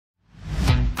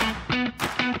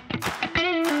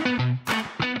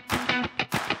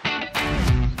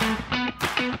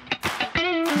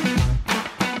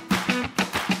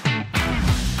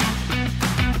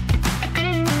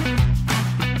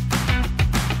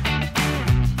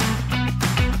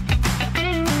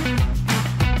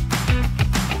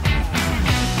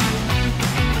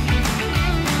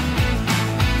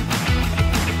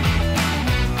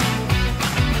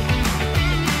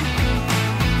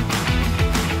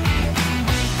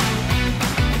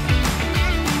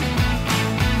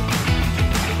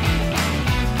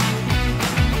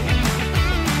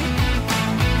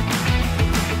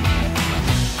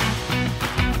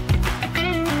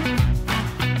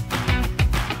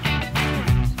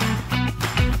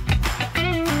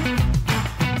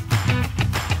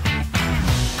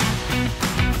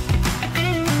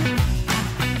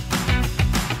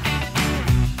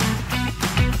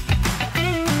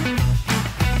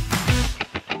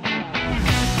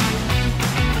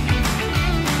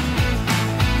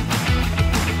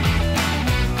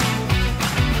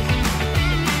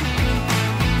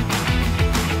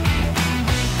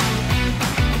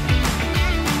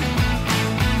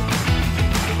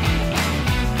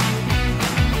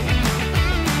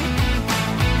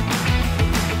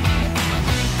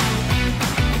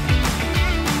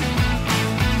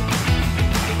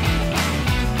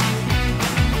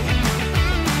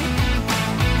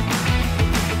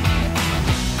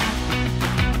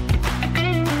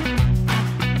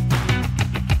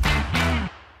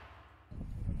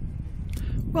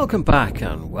Welcome back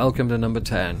and welcome to number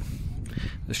 10.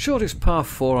 The shortest par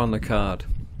 4 on the card.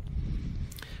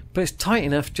 But it's tight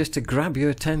enough just to grab your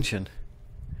attention.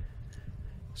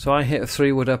 So I hit a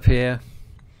 3-wood up here.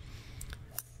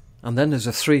 And then there's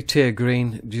a 3-tier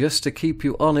green just to keep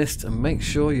you honest and make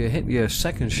sure you hit your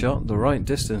second shot the right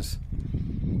distance.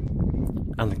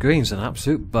 And the green's an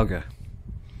absolute bugger.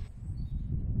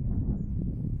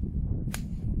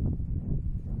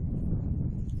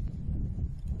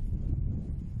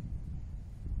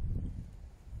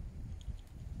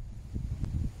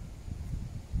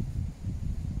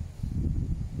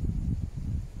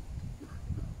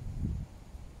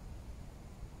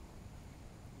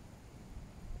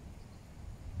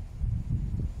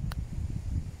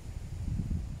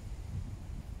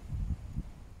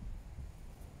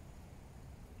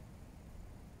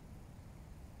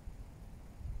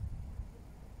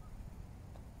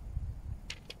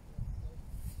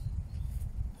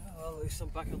 At least I'm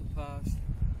back on the past.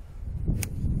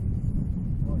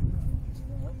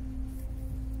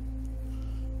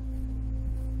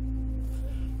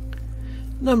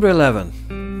 Number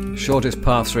 11, shortest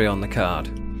par 3 on the card.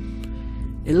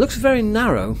 It looks very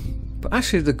narrow, but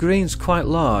actually the green's quite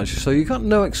large, so you've got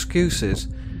no excuses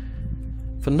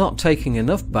for not taking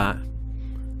enough bat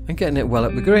and getting it well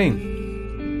up the green.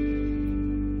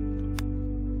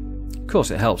 Of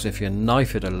course it helps if you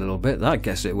knife it a little bit, that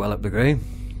gets it well up the green.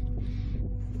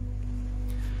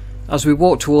 As we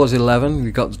walk towards 11,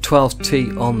 we've got the 12th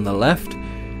tee on the left,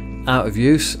 out of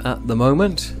use at the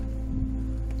moment.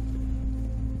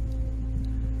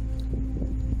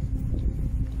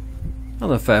 And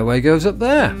the fairway goes up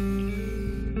there.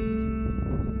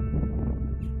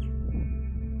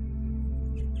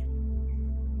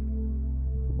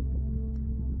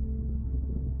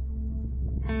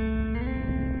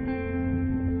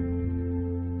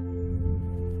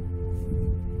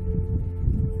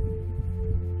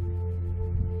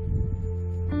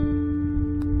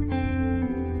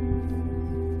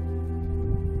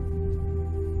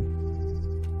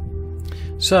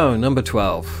 So, number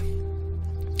 12.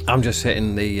 I'm just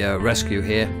hitting the rescue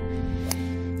here.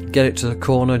 Get it to the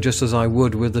corner just as I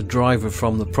would with the driver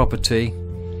from the property.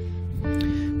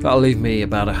 That'll leave me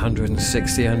about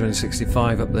 160,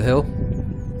 165 up the hill.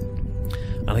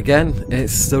 And again,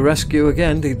 it's the rescue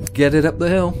again to get it up the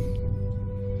hill.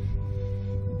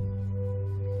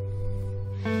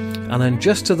 And then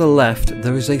just to the left,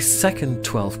 there is a second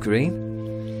 12th green,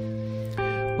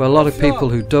 where a lot of people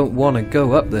who don't want to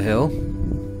go up the hill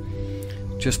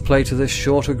just play to this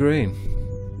shorter green.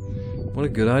 What a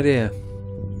good idea.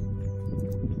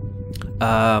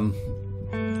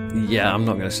 Yeah, I'm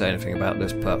not going to say anything about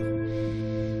this putt.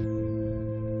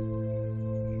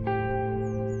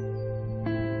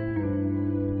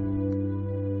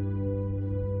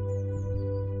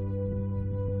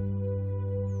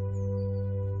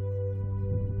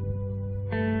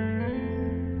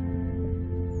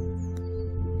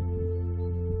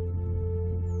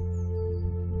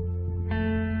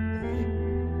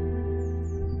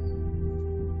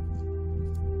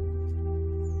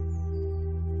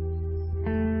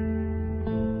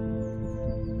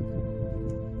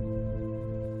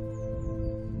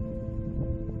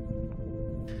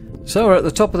 So we're at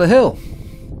the top of the hill.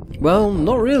 Well,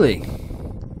 not really.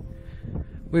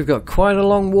 We've got quite a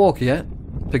long walk yet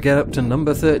to get up to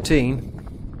number 13.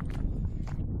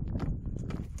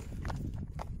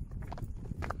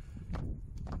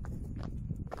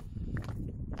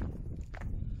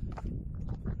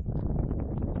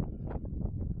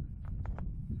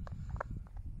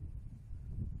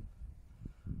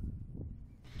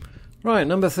 Right,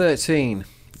 number 13.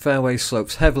 Fairway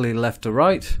slopes heavily left to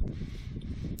right.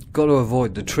 Got to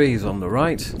avoid the trees on the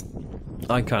right.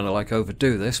 I kind of like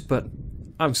overdo this, but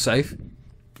I'm safe.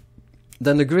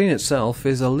 Then the green itself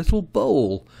is a little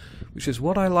bowl, which is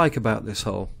what I like about this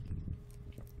hole.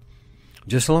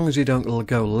 Just as long as you don't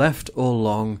go left or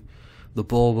long, the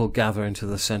ball will gather into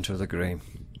the centre of the green.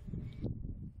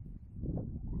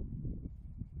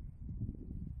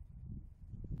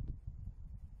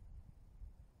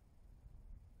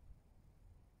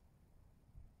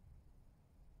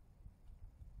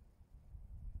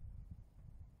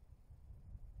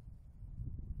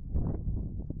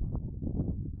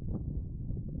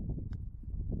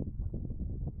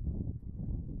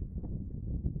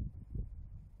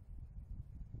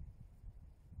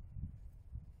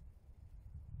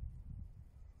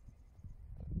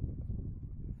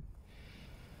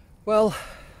 Well,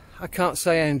 I can't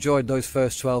say I enjoyed those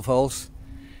first 12 holes.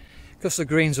 Because the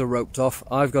greens are roped off,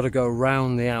 I've got to go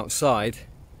round the outside.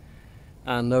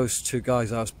 And those two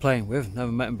guys I was playing with,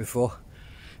 never met them before,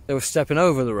 they were stepping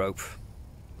over the rope.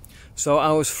 So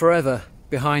I was forever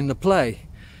behind the play.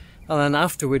 And then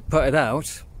after we'd put it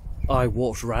out, I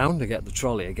walked round to get the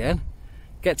trolley again,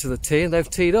 get to the tee, and they've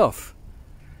teed off.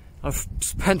 I've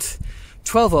spent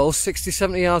 12 holes, 60,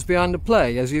 70 yards behind the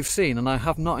play, as you've seen, and I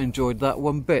have not enjoyed that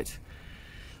one bit.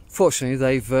 Fortunately,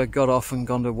 they've got off and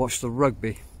gone to watch the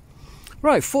rugby.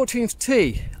 Right, 14th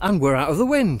tee, and we're out of the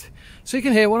wind, so you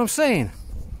can hear what I'm saying.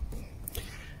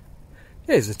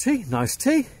 Here's the tee, nice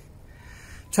tee.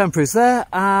 Temporary's there,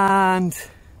 and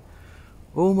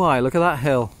oh my, look at that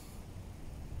hill.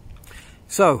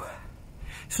 So,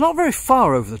 it's not very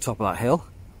far over the top of that hill,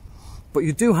 but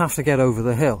you do have to get over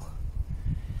the hill.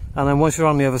 And then once you're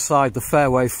on the other side, the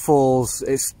fairway falls,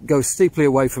 it goes steeply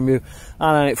away from you,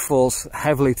 and then it falls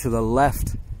heavily to the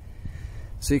left.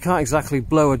 So you can't exactly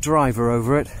blow a driver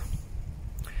over it.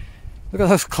 Look at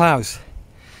those clouds.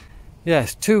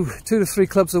 Yes, two to three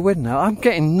clubs of wind now. I'm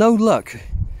getting no luck.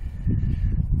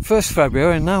 1st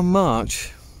February and now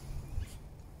March.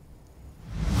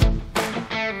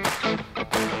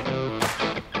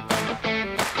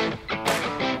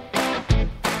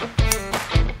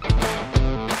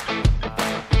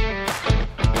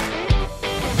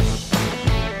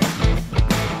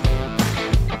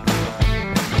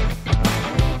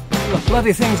 The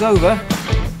bloody thing's over.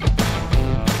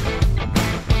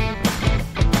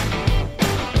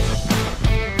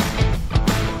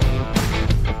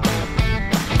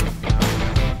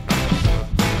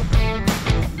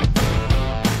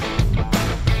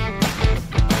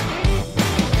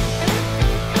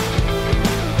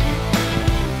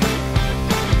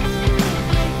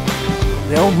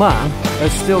 The old man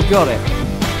has still got it.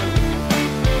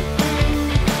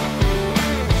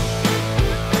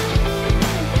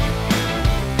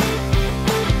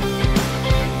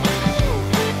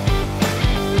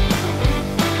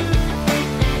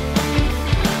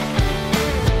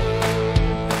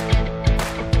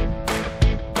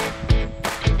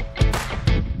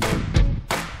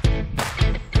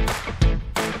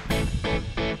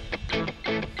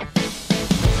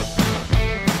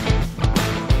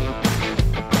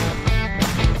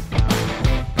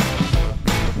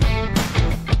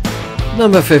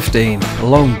 Number 15, a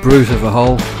long brute of a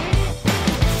hole.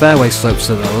 Fairway slopes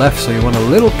to the left, so you want a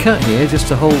little cut here just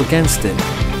to hold against it.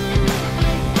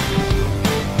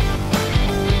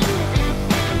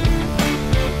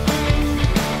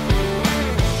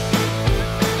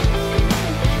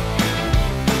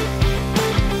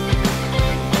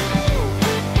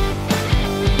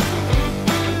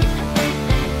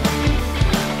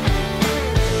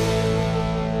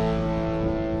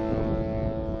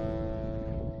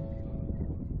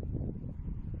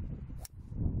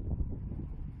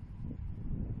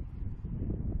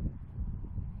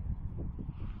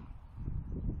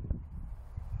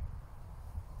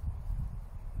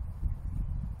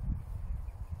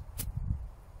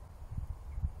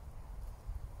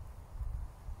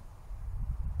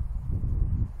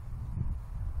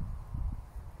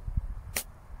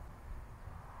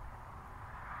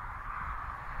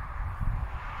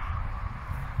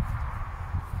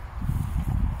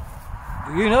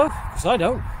 Do you know? Because I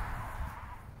don't.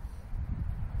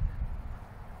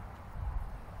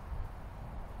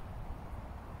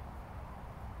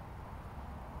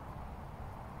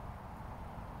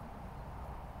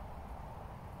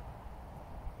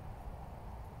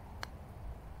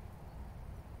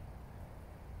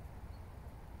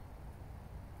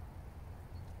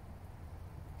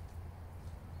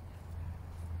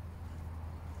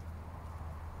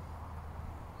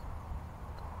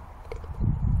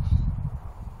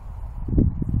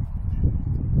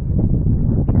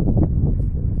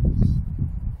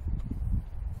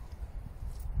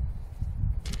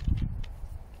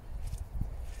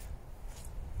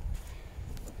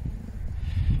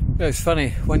 It's funny,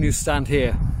 when you stand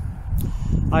here,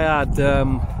 I had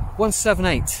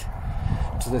 178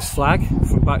 to this flag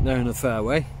from back there in the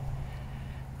fairway,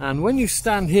 and when you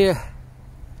stand here,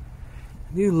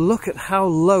 you look at how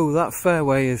low that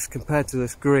fairway is compared to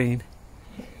this green,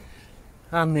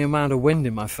 and the amount of wind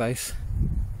in my face.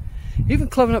 Even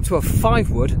clubbing up to a 5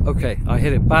 wood, okay, I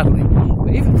hit it badly,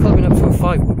 but even clubbing up to a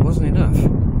 5 wood wasn't enough.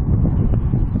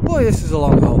 Boy, this is a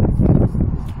long hole.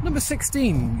 Number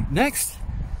 16 next.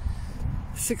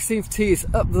 16th tee is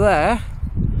up there,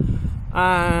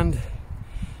 and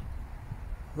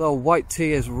the white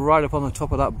tee is right up on the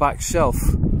top of that back shelf.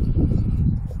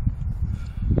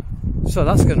 So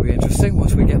that's going to be interesting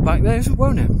once we get back there,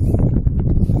 won't it?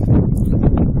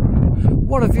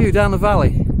 What a view down the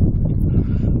valley.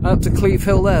 Up to Cleve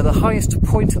Hill there, the highest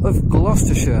point of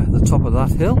Gloucestershire, the top of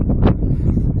that hill.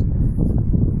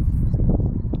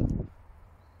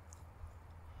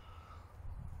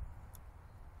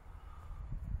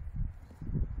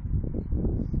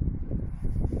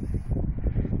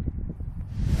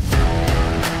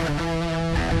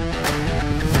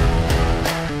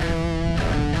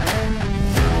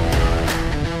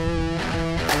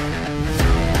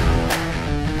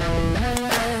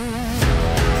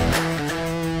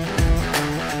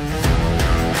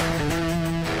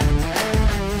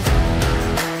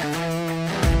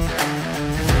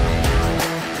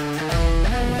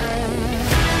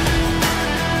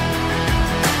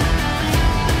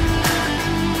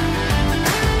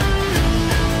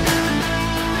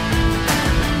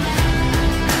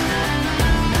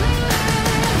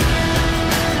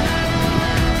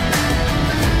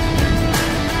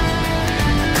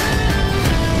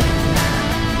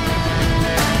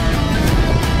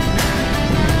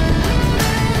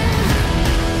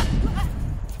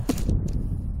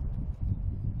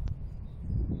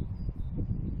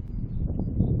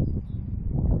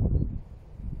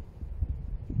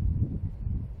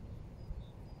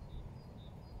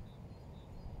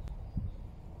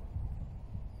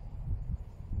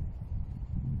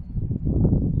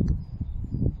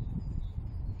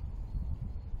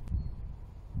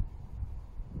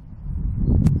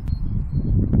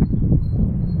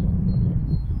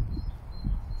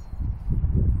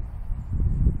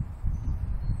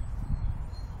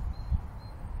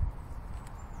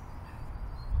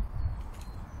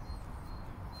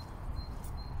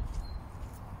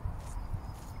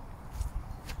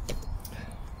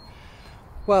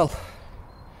 Well,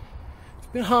 it's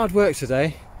been hard work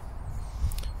today.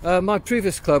 My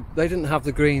previous club, they didn't have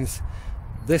the greens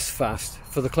this fast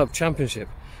for the club championship.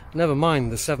 Never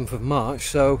mind the 7th of March,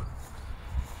 so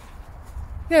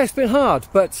yeah, it's been hard,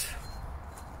 but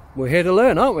we're here to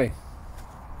learn, aren't we?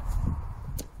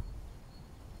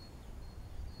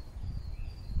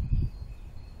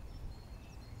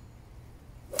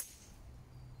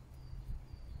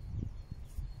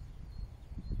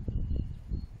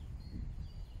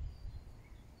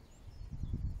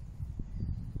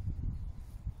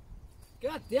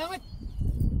 God damn it!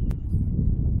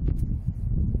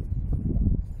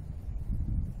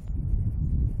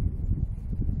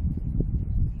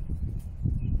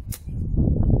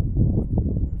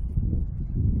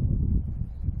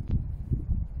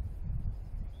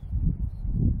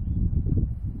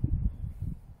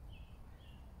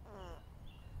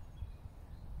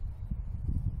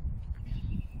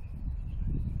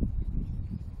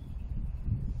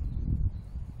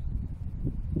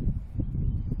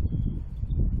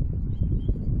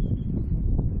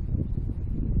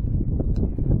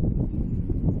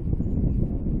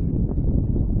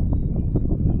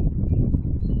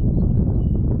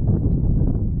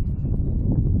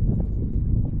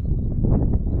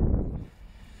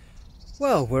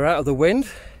 Well, we're out of the wind,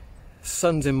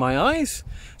 sun's in my eyes,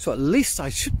 so at least I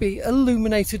should be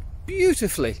illuminated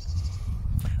beautifully.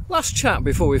 Last chat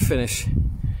before we finish.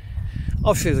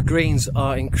 Obviously the greens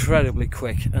are incredibly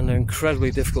quick and they're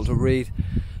incredibly difficult to read,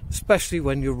 especially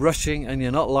when you're rushing and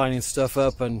you're not lining stuff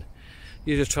up and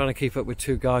you're just trying to keep up with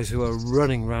two guys who are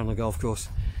running around the golf course.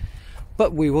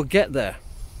 But we will get there.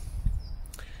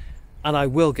 And I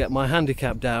will get my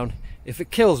handicap down if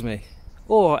it kills me,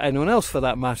 or anyone else for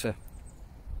that matter.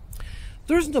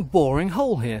 There isn't a boring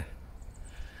hole here,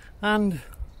 and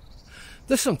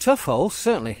there's some tough holes,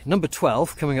 certainly. Number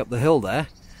 12 coming up the hill there,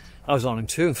 I was on in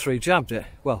 2 and 3 jabbed it.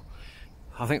 Well,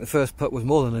 I think the first putt was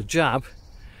more than a jab,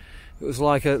 it was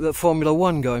like the Formula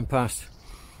 1 going past.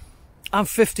 And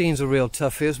 15's a real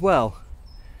toughie as well.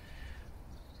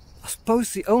 I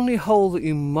suppose the only hole that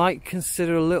you might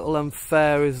consider a little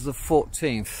unfair is the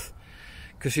 14th,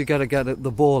 because you got to get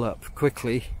the ball up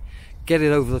quickly, get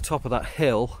it over the top of that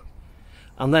hill,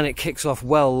 and then it kicks off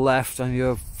well left and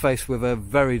you're faced with a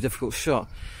very difficult shot.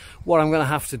 What I'm going to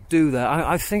have to do there,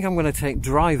 I think I'm going to take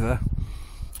driver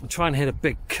and try and hit a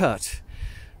big cut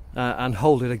and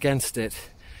hold it against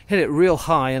it. Hit it real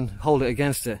high and hold it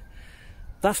against it.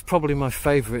 That's probably my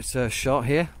favourite shot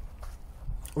here.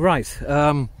 Right,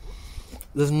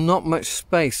 there's not much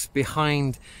space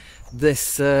behind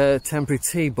this temporary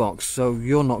tee box, so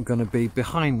you're not going to be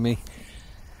behind me.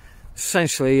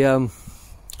 Essentially,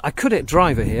 I could hit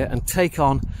driver here and take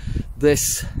on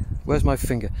this, where's my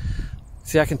finger?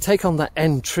 See, I can take on that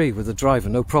end tree with the driver,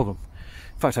 no problem.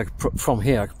 In fact, from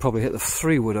here I could probably hit the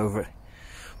 3-wood over it.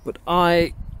 But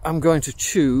I am going to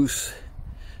choose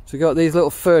to go at these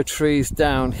little fir trees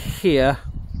down here.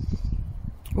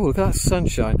 Oh, look at that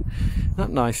sunshine. Isn't that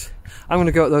nice? I'm going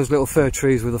to go at those little fir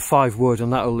trees with a 5-wood,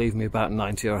 and that will leave me about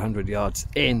 90 or 100 yards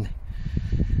in.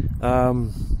 Where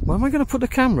am I going to put the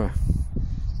camera?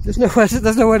 There's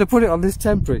nowhere to put it on this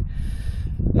temporary.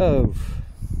 Oh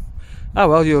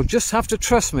well, you'll just have to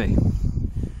trust me.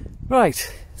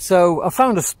 Right, so I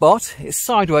found a spot. It's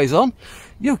sideways on.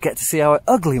 You'll get to see how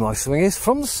ugly my swing is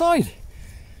from the side.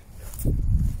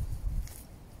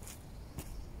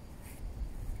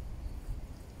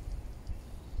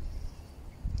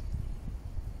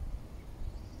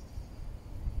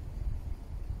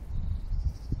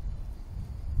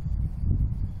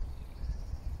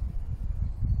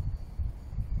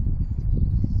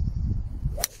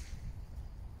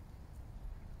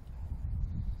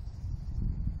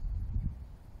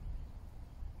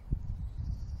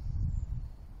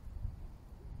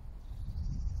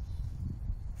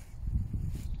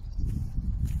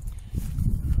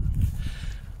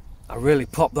 I really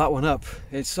popped that one up.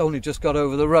 It's only just got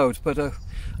over the road, but I'll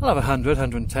have 100,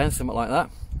 110, something like that.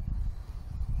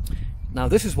 Now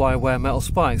this is why I wear metal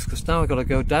spikes, because now I've got to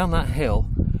go down that hill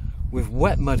with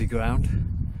wet muddy ground,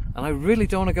 and I really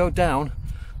don't want to go down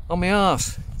on my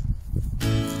arse.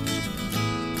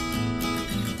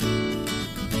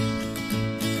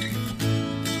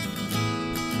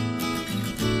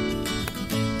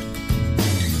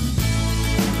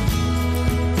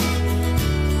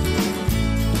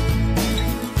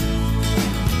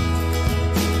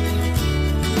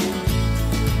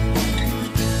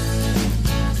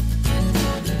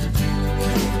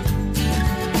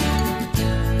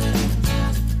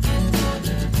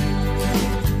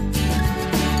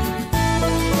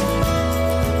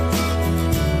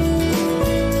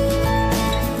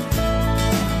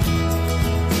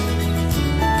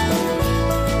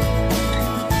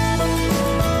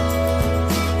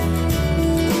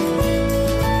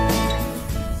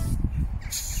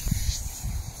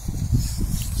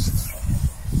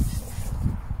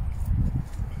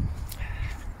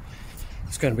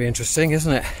 going to be interesting,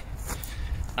 isn't it?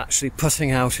 Actually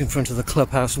putting out in front of the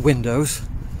clubhouse windows.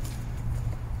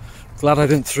 Glad I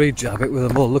didn't 3-jab it with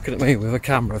them all looking at me with a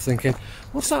camera thinking,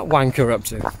 what's that wanker up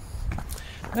to?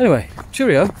 Anyway,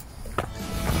 cheerio.